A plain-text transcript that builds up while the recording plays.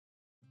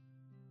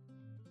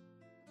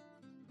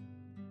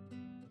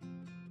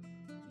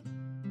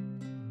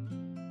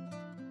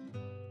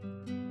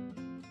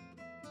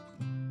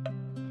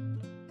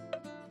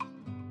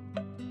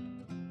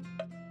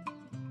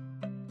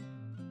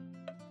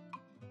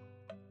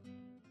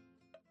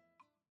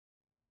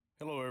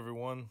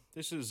everyone.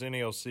 This is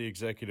NALC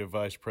Executive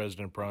Vice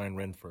President Brian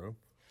Renfro,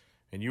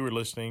 and you are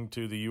listening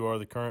to the You Are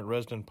the Current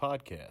Resident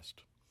podcast.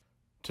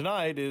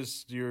 Tonight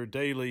is your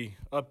daily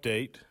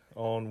update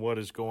on what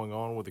is going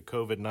on with the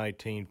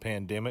COVID-19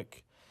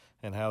 pandemic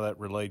and how that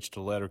relates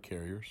to letter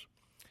carriers.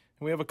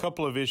 And we have a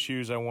couple of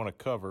issues I want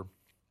to cover.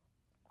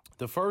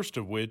 The first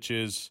of which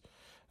is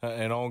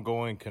an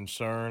ongoing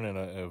concern and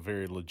a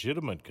very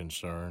legitimate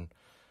concern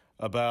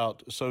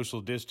about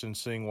social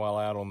distancing while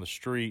out on the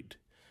street,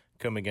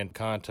 coming in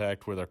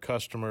contact with our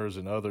customers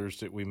and others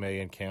that we may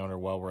encounter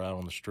while we're out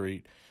on the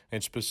street,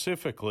 and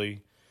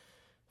specifically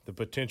the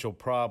potential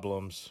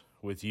problems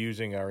with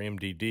using our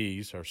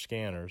MDDs, our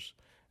scanners,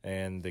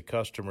 and the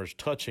customers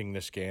touching the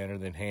scanner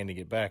then handing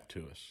it back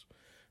to us.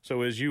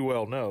 So as you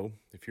well know,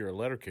 if you're a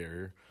letter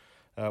carrier,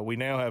 we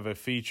now have a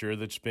feature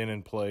that's been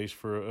in place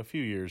for a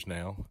few years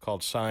now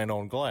called Sign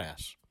on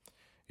Glass.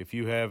 If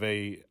you have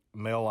a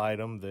mail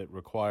item that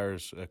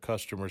requires a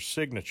customer's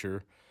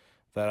signature,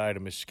 that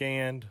item is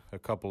scanned, a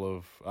couple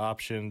of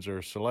options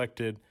are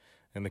selected,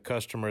 and the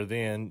customer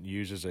then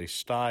uses a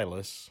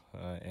stylus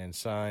and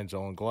signs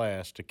on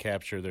glass to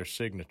capture their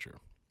signature.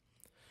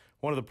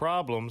 One of the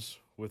problems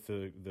with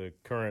the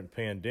current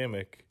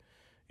pandemic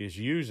is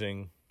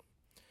using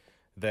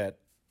that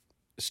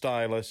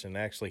stylus and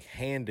actually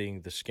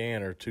handing the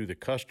scanner to the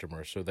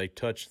customer so they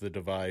touch the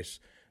device,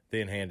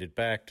 then hand it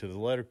back to the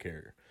letter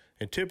carrier.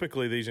 And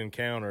typically these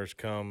encounters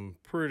come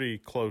pretty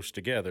close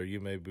together. You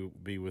may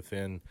be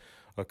within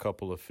a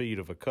couple of feet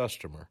of a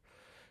customer.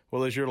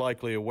 Well, as you're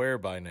likely aware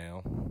by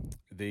now,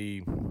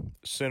 the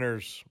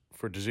Centers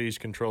for Disease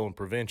Control and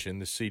Prevention,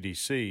 the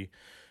CDC,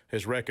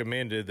 has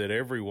recommended that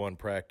everyone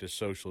practice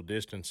social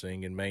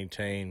distancing and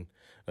maintain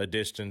a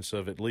distance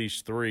of at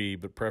least 3,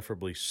 but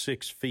preferably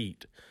 6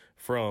 feet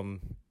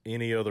from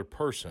any other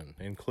person,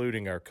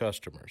 including our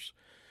customers.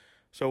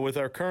 So with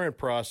our current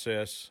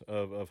process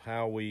of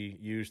how we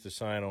use the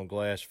Sign on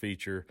Glass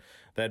feature,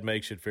 that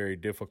makes it very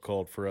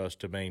difficult for us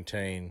to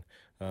maintain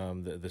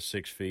the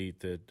 6 feet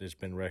that has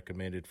been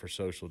recommended for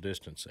social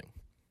distancing.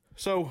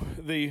 So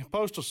the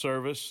Postal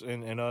Service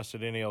and us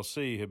at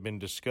NALC have been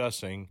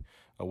discussing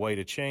a way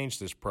to change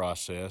this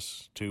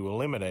process to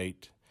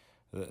eliminate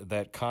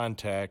that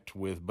contact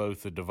with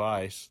both the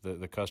device,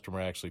 the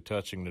customer actually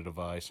touching the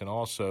device, and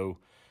also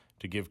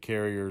to give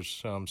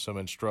carriers some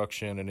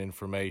instruction and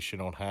information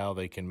on how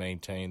they can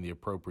maintain the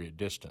appropriate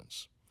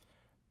distance.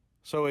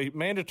 So a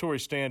mandatory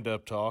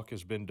stand-up talk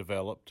has been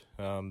developed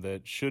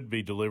that should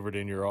be delivered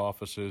in your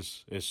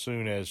offices as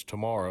soon as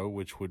tomorrow,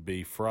 which would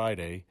be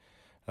Friday,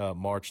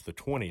 March the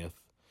 20th,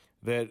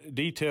 that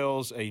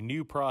details a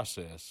new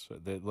process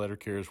that letter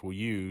carriers will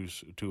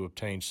use to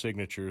obtain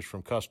signatures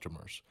from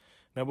customers.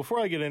 Now,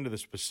 before I get into the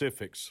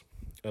specifics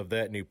of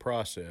that new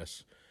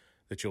process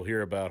that you'll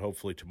hear about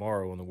hopefully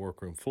tomorrow on the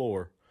workroom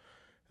floor,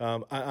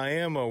 I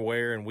am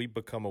aware, and we've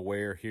become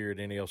aware here at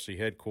NALC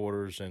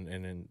headquarters and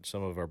in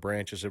some of our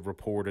branches have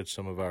reported,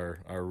 some of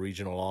our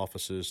regional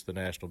offices, the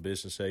national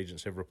business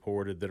agents have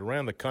reported that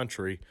around the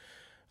country,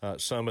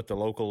 some at the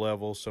local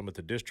level, some at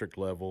the district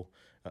level,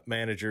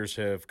 managers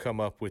have come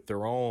up with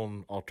their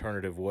own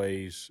alternative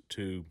ways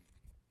to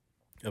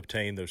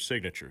obtain those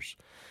signatures.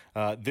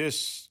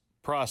 This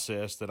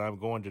process that I'm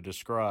going to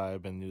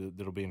describe and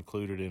that'll be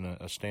included in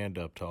a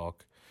stand-up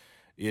talk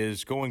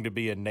is going to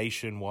be a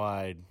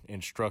nationwide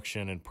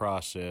instruction and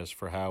process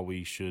for how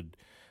we should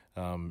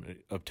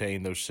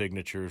obtain those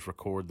signatures,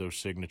 record those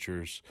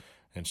signatures,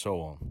 and so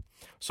on.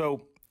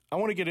 So I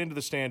want to get into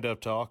the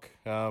stand-up talk.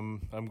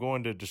 I'm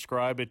going to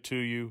describe it to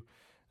you.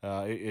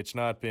 It's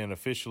not been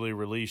officially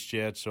released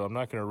yet, so I'm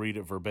not going to read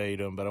it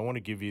verbatim, but I want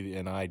to give you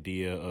an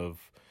idea of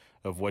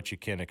what you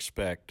can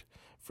expect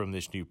from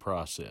this new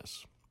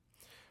process.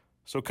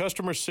 So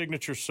customer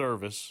signature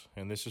service,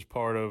 and this is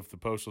part of the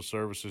Postal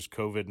Service's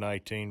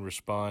COVID-19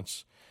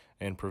 response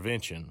and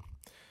prevention.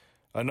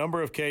 A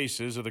number of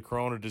cases of the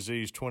corona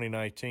disease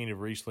 2019 have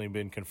recently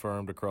been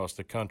confirmed across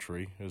the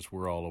country, as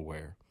we're all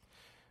aware.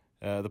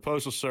 The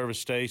Postal Service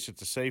states that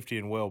the safety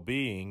and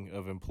well-being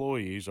of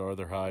employees are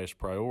their highest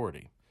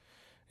priority.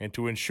 And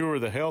to ensure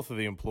the health of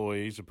the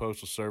employees, the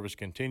Postal Service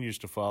continues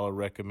to follow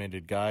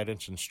recommended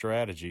guidance and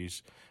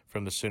strategies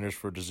from the Centers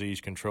for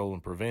Disease Control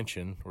and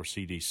Prevention, or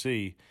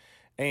CDC,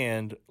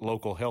 and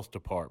local health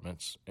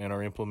departments, and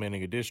are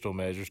implementing additional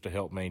measures to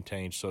help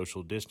maintain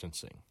social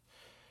distancing.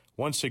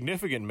 One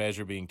significant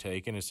measure being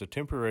taken is the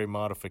temporary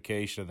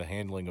modification of the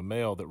handling of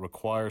mail that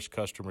requires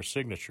customer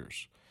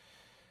signatures.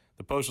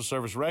 The Postal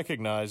Service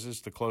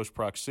recognizes the close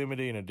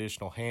proximity and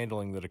additional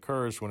handling that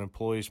occurs when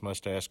employees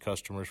must ask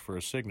customers for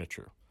a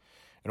signature.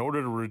 In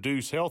order to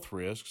reduce health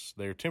risks,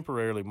 they are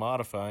temporarily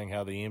modifying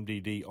how the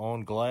MDD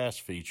on glass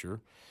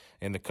feature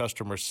and the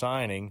customer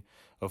signing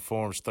of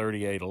Forms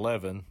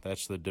 3811,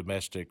 that's the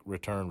domestic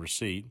return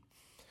receipt,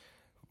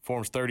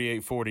 Forms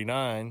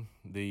 3849,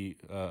 the,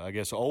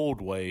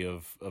 old way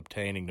of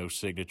obtaining those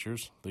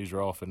signatures. These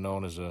are often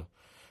known as a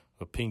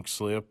pink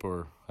slip,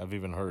 or I've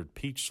even heard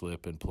peach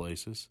slip in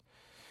places.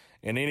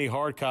 And any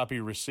hard copy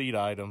receipt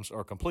items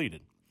are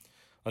completed.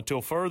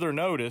 Until further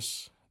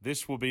notice,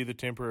 This will be the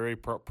temporary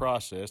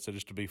process that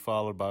is to be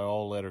followed by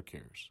all letter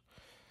carriers.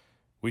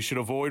 We should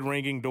avoid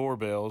ringing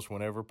doorbells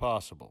whenever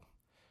possible.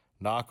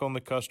 Knock on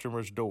the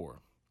customer's door.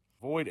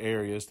 Avoid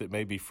areas that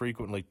may be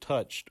frequently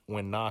touched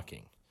when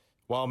knocking.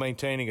 While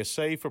maintaining a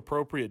safe,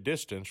 appropriate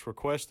distance,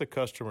 request the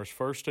customer's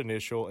first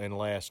initial and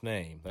last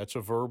name. That's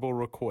a verbal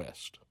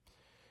request.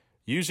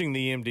 Using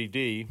the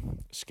MDD,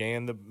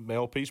 scan the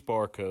mail piece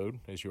barcode,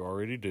 as you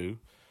already do,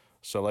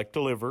 select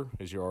Deliver,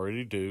 as you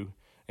already do,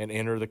 and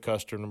enter the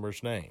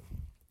customer's name.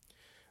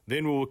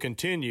 Then we will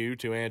continue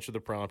to answer the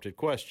prompted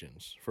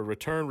questions. For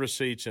return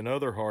receipts and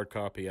other hard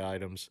copy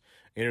items,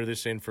 enter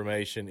this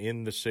information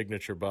in the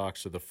signature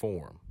box of the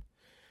form.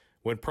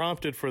 When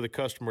prompted for the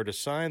customer to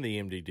sign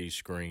the MDD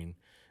screen,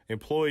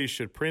 employees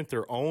should print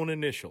their own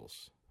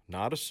initials,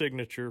 not a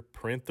signature,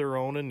 print their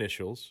own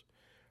initials,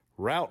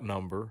 route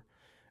number,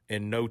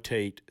 and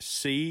notate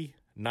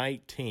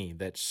C19,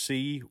 that's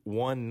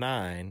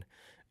C19,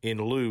 in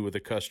lieu of the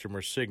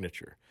customer's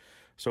signature.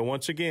 So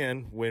once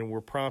again, when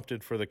we're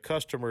prompted for the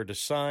customer to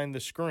sign the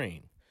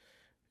screen,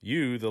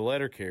 you, the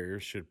letter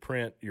carrier, should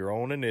print your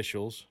own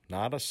initials,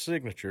 not a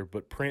signature,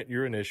 but print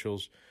your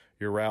initials,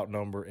 your route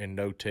number, and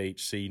notate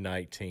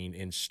C19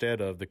 instead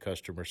of the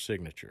customer's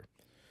signature.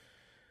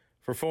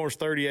 For Forms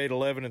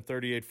 3811 and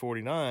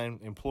 3849,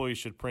 employees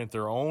should print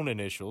their own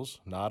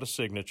initials, not a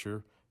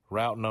signature,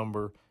 route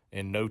number,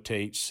 and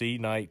notate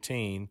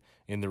C19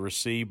 in the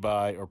Received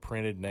By or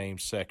Printed Name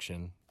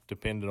section,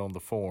 depending on the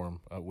form,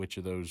 which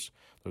of those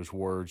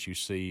words you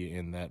see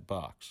in that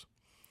box.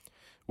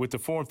 With the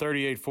Form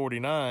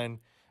 3849,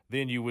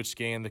 then you would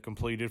scan the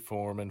completed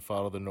form and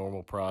follow the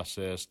normal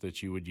process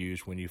that you would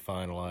use when you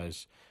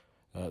finalize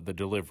the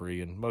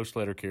delivery. And most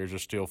letter carriers are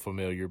still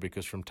familiar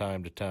because from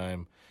time to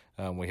time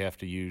we have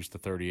to use the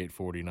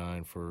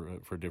 3849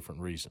 for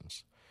different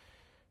reasons.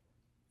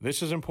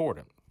 This is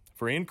important.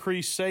 For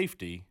increased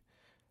safety,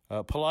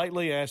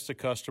 politely ask the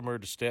customer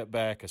to step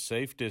back a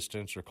safe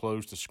distance or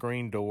close the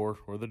screen door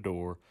or the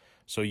door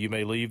so you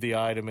may leave the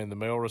item in the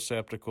mail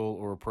receptacle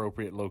or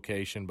appropriate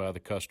location by the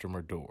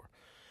customer door.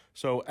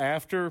 So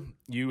after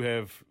you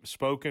have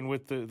spoken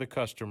with the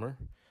customer,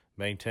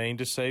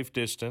 maintained a safe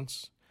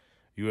distance,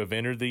 you have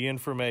entered the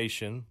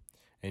information,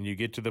 and you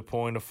get to the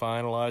point of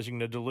finalizing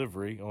the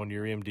delivery on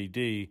your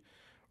MDD,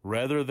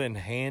 rather than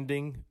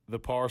handing the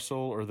parcel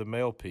or the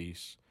mail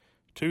piece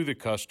to the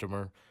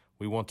customer,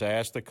 we want to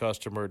ask the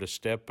customer to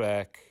step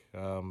back,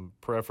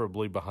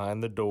 preferably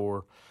behind the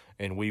door,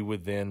 and we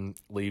would then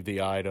leave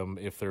the item.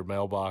 If their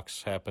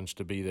mailbox happens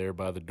to be there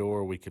by the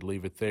door, we could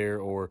leave it there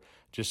or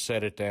just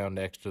set it down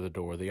next to the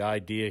door. The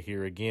idea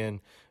here, again,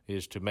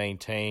 is to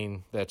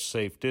maintain that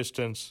safe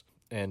distance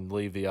and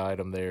leave the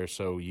item there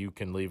so you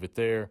can leave it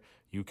there.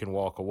 You can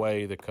walk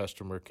away. The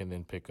customer can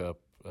then pick up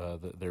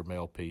their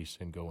mail piece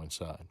and go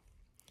inside.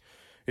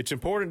 It's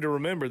important to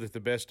remember that the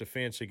best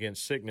defense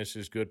against sickness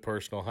is good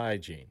personal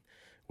hygiene.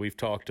 We've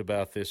talked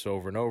about this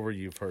over and over.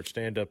 You've heard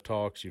stand-up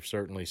talks. You've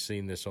certainly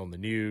seen this on the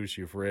news.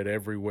 You've read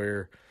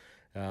everywhere.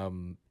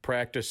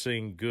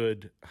 Practicing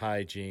good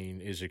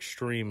hygiene is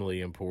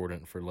extremely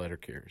important for letter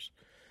carriers.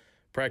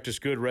 Practice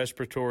good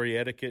respiratory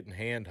etiquette and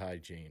hand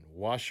hygiene.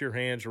 Wash your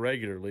hands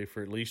regularly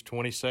for at least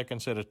 20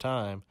 seconds at a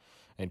time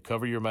and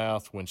cover your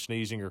mouth when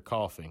sneezing or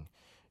coughing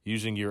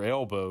using your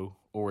elbow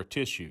or a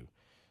tissue.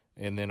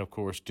 And then, of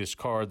course,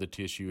 discard the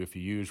tissue if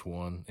you use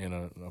one in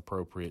an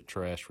appropriate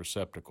trash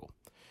receptacle.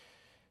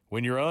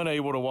 When you're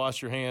unable to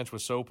wash your hands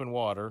with soap and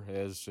water,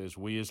 as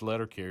we as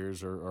letter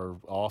carriers are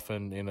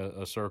often in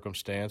a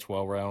circumstance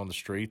while we're out on the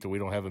street that we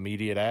don't have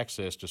immediate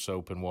access to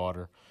soap and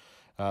water,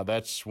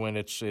 that's when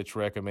it's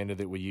recommended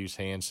that we use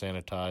hand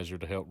sanitizer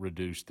to help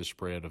reduce the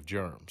spread of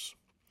germs.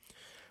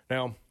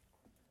 Now,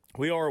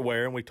 we are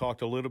aware, and we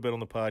talked a little bit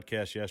on the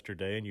podcast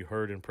yesterday, and you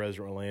heard in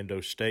President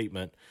Orlando's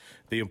statement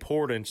the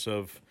importance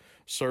of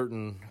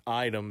certain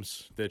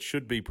items that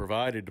should be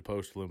provided to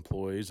postal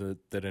employees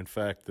that in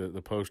fact,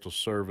 the Postal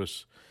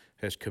Service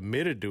has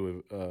committed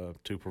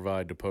to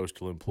provide to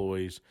postal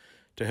employees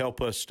to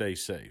help us stay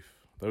safe.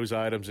 Those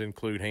items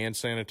include hand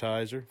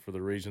sanitizer, for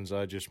the reasons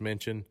I just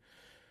mentioned,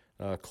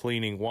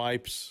 cleaning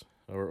wipes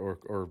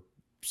or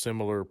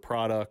similar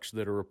products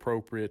that are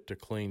appropriate to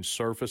clean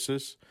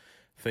surfaces,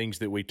 things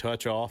that we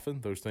touch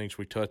often. Those things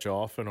we touch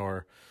often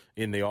are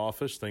in the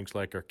office, things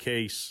like our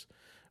case,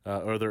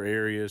 other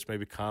areas,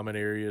 maybe common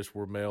areas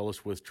where mail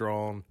is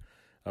withdrawn,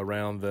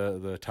 around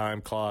the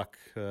time clock.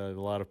 A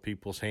lot of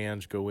people's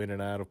hands go in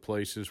and out of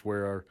places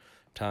where our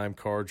time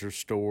cards are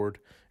stored,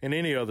 and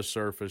any other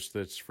surface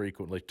that's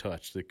frequently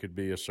touched. It could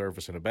be a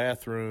surface in a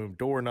bathroom,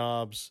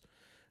 doorknobs,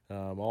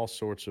 all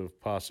sorts of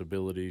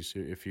possibilities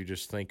if you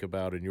just think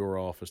about in your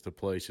office the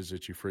places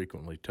that you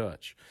frequently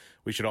touch.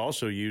 We should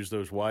also use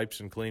those wipes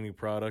and cleaning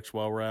products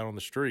while we're out on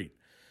the street.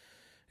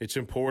 It's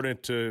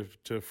important to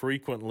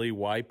frequently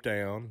wipe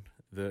down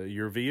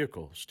your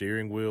vehicle,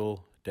 steering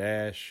wheel,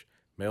 dash,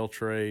 mail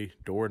tray,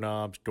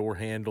 doorknobs, door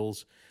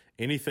handles,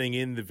 anything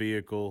in the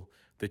vehicle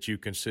that you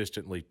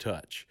consistently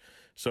touch.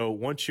 So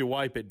once you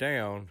wipe it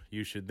down,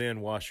 you should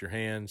then wash your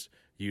hands,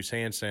 use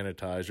hand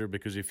sanitizer,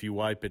 because if you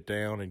wipe it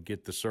down and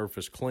get the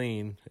surface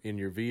clean in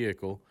your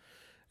vehicle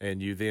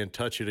and you then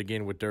touch it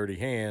again with dirty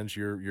hands,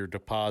 you're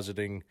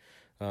depositing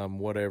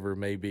whatever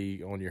may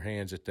be on your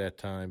hands at that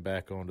time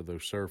back onto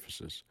those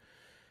surfaces.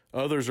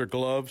 Others are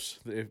gloves.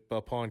 If,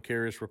 upon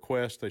carrier's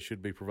request, they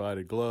should be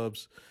provided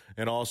gloves,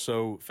 and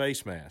also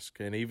face mask.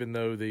 And even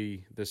though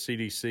the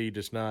CDC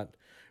does not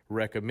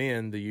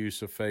recommend the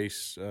use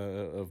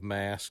of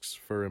masks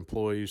for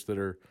employees that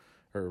are,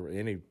 or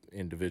any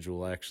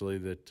individual actually,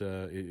 that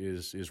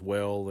is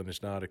well and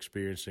is not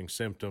experiencing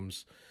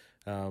symptoms,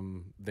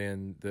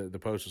 then the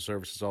Postal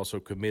Service is also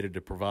committed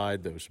to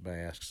provide those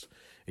masks,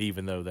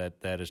 even though that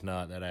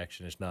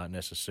action is not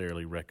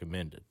necessarily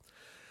recommended.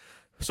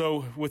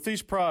 So with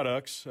these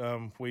products,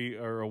 we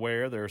are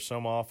aware there are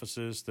some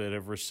offices that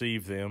have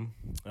received them,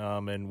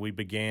 and we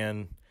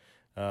began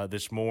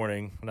this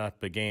morning,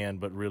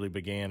 really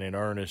began in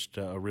earnest,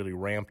 a really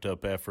ramped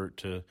up effort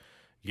to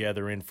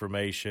gather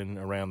information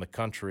around the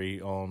country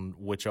on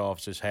which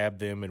offices have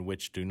them and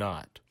which do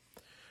not.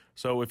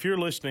 So if you're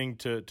listening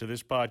to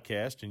this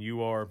podcast and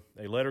you are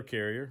a letter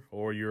carrier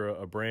or you're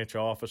a branch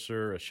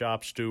officer, a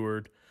shop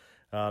steward,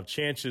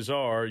 chances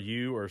are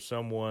you or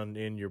someone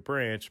in your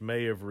branch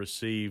may have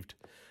received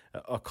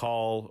a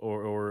call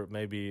or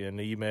maybe an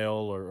email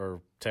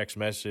or text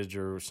message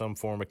or some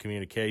form of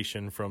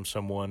communication from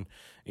someone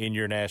in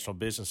your national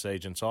business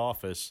agent's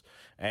office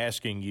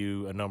asking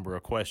you a number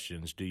of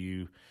questions. Do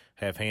you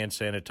have hand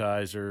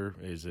sanitizer?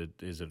 Is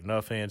it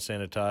enough hand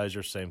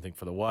sanitizer? Same thing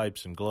for the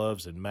wipes and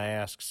gloves and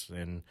masks,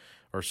 and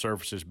are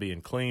surfaces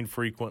being cleaned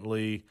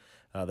frequently?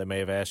 They may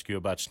have asked you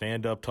about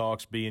stand-up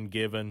talks being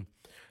given.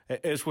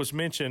 As was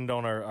mentioned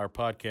on our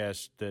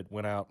podcast that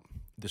went out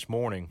this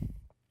morning,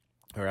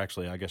 or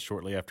actually I guess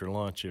shortly after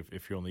lunch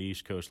if you're on the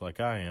East Coast like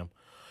I am,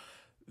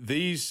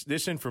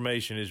 this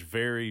information is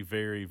very,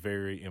 very,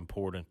 very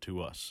important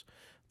to us,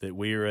 that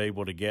we are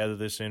able to gather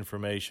this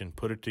information,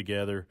 put it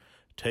together,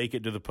 take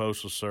it to the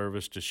Postal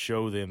Service to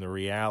show them the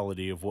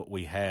reality of what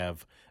we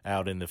have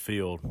out in the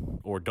field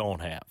or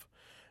don't have.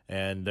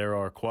 And there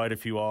are quite a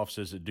few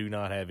offices that do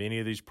not have any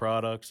of these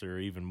products. There are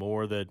even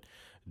more that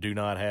do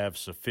not have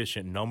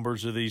sufficient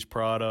numbers of these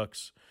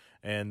products,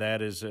 and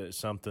that is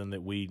something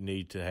that we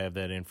need to have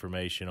that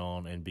information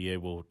on and be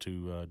able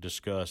to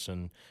discuss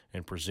and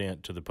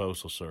present to the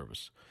Postal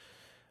Service.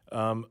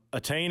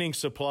 Attaining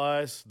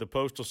supplies, the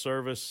Postal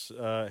Service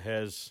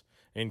has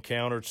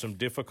encountered some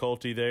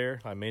difficulty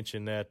there. I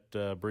mentioned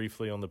that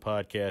briefly on the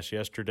podcast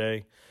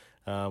yesterday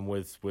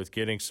with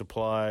getting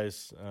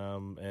supplies,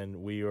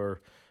 and we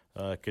are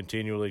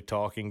continually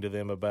talking to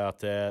them about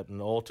that,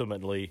 and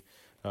ultimately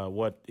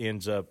what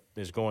ends up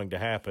is going to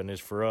happen is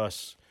for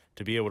us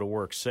to be able to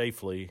work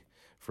safely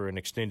for an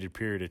extended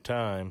period of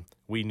time,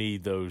 we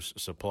need those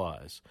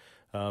supplies.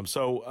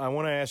 So I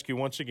want to ask you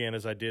once again,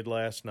 as I did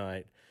last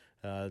night,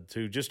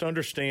 to just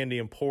understand the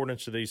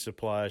importance of these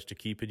supplies to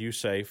keeping you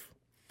safe,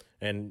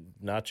 and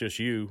not just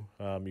you,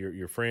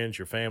 your friends,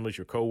 your families,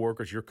 your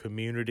coworkers, your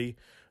community,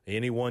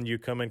 anyone you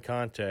come in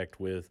contact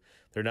with.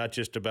 They're not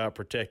just about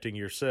protecting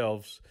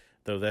yourselves,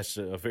 though that's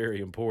a very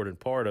important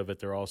part of it.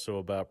 They're also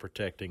about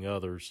protecting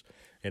others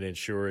and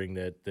ensuring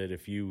that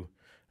if you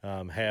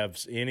have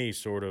any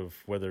sort of,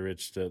 whether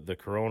it's the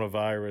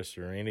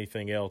coronavirus or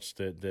anything else,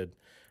 that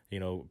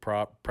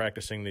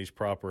practicing these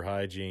proper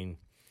hygiene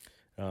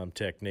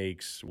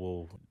techniques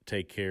will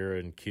take care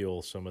and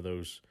kill some of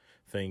those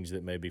things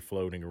that may be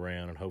floating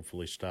around and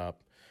hopefully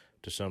stop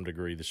to some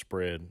degree the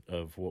spread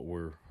of what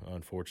we're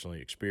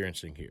unfortunately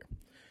experiencing here.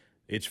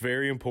 It's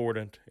very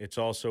important. It's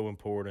also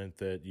important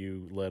that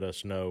you let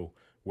us know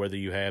whether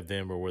you have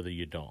them or whether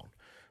you don't.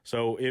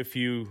 So if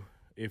you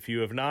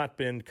have not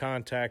been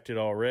contacted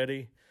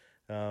already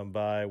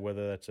by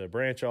whether that's a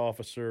branch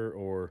officer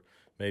or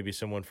maybe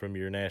someone from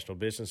your national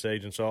business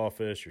agent's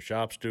office, your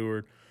shop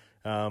steward,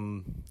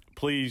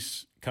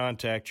 please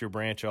contact your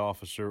branch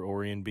officer or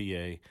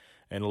NBA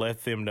and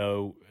let them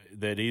know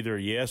that either,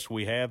 yes,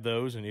 we have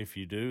those, and if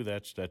you do,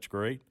 that's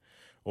great,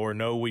 or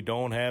no, we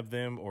don't have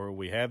them, or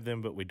we have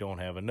them, but we don't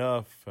have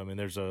enough. I mean,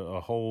 there's a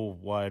whole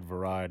wide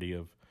variety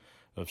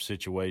of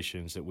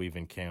situations that we've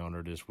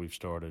encountered as we've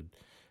started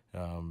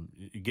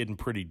getting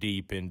pretty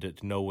deep into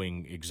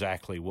knowing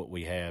exactly what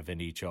we have in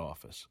each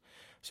office.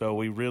 So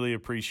we really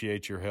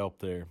appreciate your help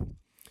there.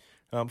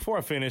 Before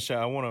I finish,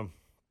 I want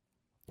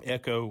to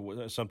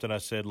echo something I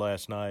said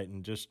last night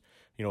and just,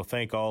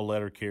 thank all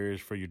letter carriers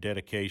for your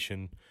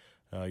dedication,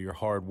 your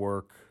hard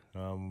work,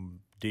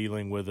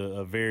 dealing with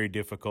a very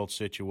difficult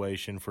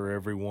situation for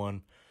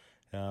everyone.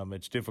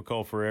 It's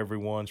difficult for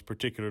everyone. It's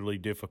particularly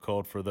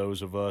difficult for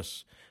those of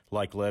us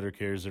like letter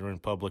carriers that are in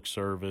public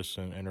service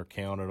and are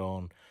counted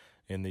on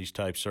in these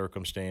type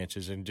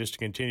circumstances. And just to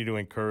continue to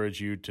encourage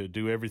you to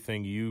do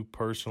everything you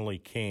personally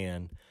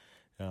can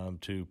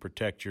to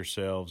protect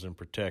yourselves and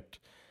protect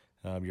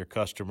your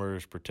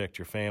customers, protect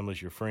your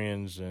families, your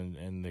friends,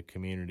 and the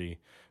community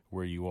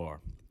where you are.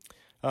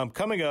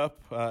 Coming up,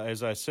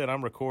 as I said,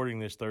 I'm recording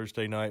this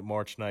Thursday night,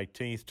 March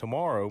 19th.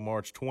 Tomorrow,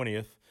 March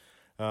 20th,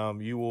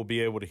 you will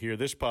be able to hear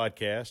this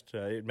podcast.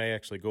 It may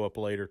actually go up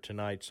later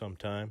tonight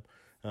sometime,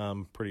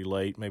 pretty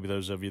late. Maybe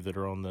those of you that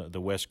are on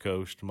the West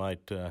Coast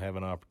might have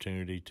an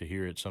opportunity to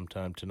hear it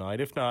sometime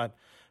tonight. If not,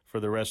 for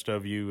the rest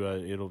of you,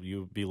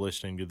 you'll be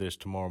listening to this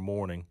tomorrow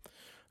morning.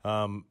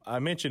 I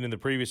mentioned in the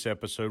previous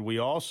episode, we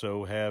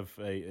also have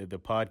the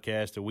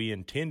podcast that we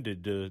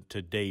intended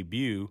to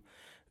debut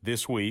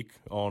this week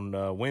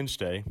on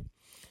Wednesday.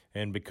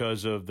 And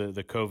because of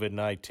the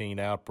COVID-19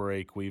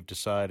 outbreak, we've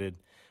decided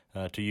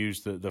to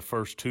use the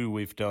first two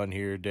we've done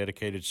here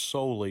dedicated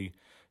solely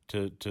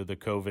to the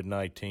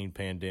COVID-19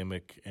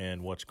 pandemic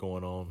and what's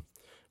going on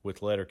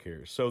with letter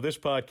carriers. So this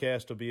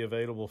podcast will be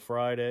available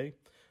Friday.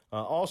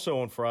 Also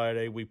on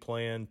Friday, we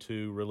plan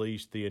to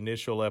release the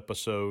initial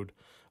episode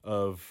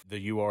of the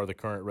You Are the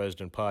Current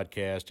Resident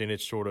podcast, and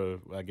it's sort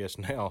of, I guess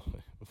now,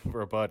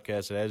 for a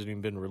podcast that hasn't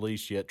even been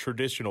released yet,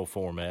 traditional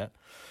format.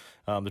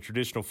 The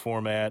traditional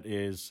format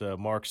is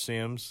Mark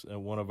Sims,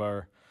 one of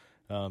our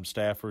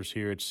staffers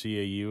here at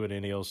CAU at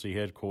NALC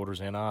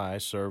headquarters, and I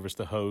serve as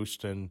the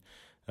host. And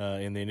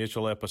in the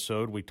initial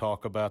episode, we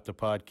talk about the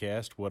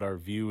podcast, what our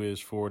view is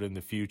for it in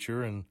the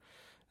future, and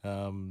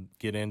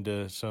get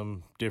into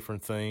some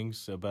different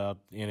things about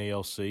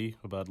NALC,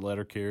 about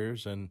letter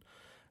carriers, and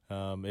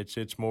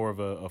it's more of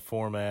a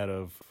format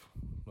of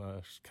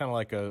kind of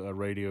like a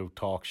radio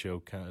talk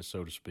show, kind of,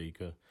 so to speak,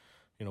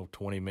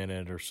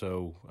 20-minute or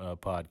so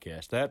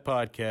podcast. That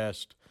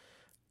podcast,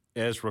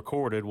 as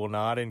recorded, will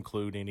not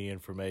include any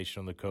information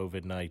on the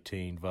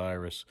COVID-19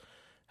 virus.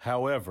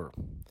 However,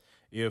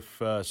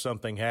 if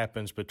something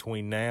happens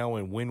between now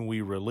and when we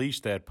release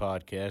that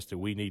podcast that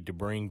we need to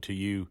bring to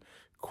you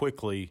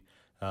quickly,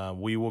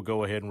 we will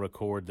go ahead and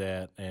record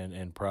that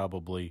and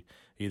probably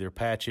either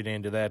patch it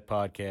into that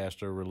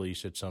podcast or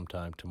release it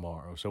sometime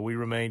tomorrow. So we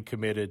remain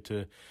committed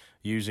to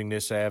using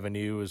this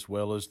avenue as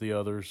well as the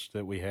others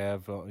that we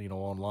have,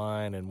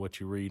 online and what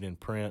you read in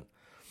print,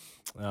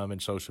 and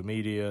social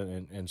media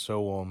and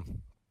so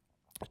on,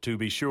 to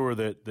be sure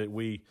that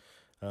we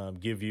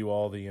give you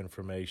all the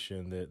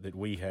information that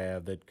we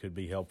have that could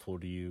be helpful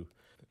to you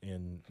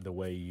in the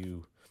way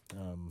you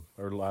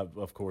are,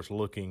 of course,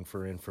 looking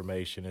for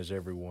information, as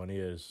everyone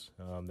is,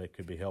 that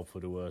could be helpful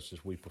to us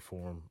as we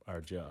perform our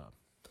job.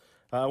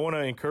 I want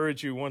to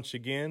encourage you once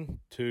again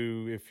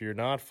to, if you're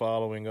not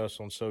following us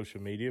on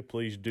social media,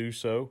 please do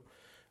so.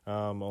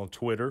 On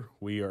Twitter,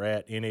 we are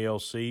at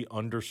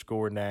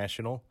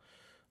NALC_national.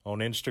 On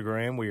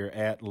Instagram, we are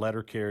at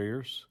Letter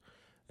Carriers.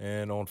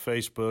 And on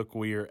Facebook,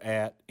 we are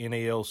at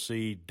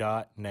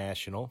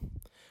NALC.national.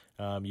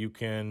 You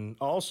can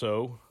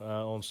also,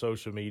 on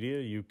social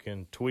media, you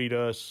can tweet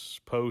us,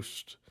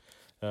 post,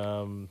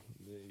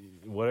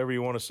 whatever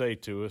you want to say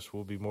to us.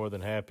 We'll be more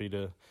than happy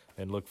to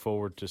and look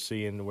forward to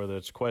seeing whether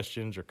it's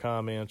questions or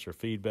comments or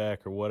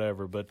feedback or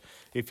whatever. But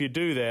if you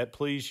do that,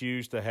 please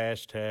use the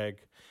hashtag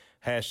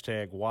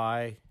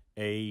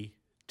YATCR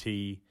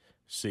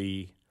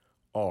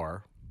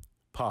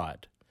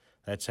pod.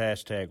 That's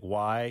hashtag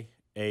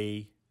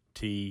YATCR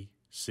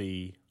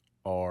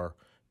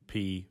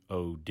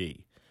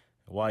POD.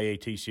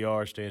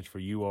 YATCR stands for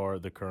You Are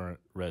the Current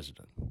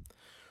Resident.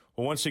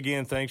 Well, once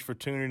again, thanks for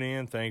tuning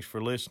in. Thanks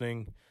for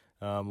listening.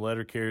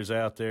 Letter carriers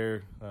out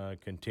there,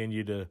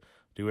 continue to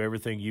do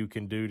everything you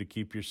can do to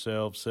keep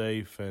yourselves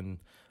safe, and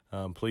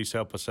please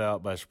help us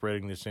out by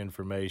spreading this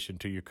information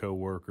to your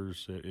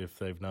coworkers if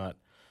they've not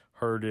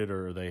heard it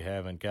or they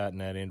haven't gotten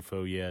that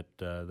info yet.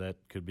 That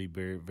could be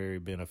very, very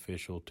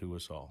beneficial to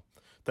us all.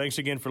 Thanks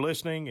again for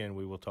listening, and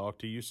we will talk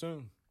to you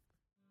soon.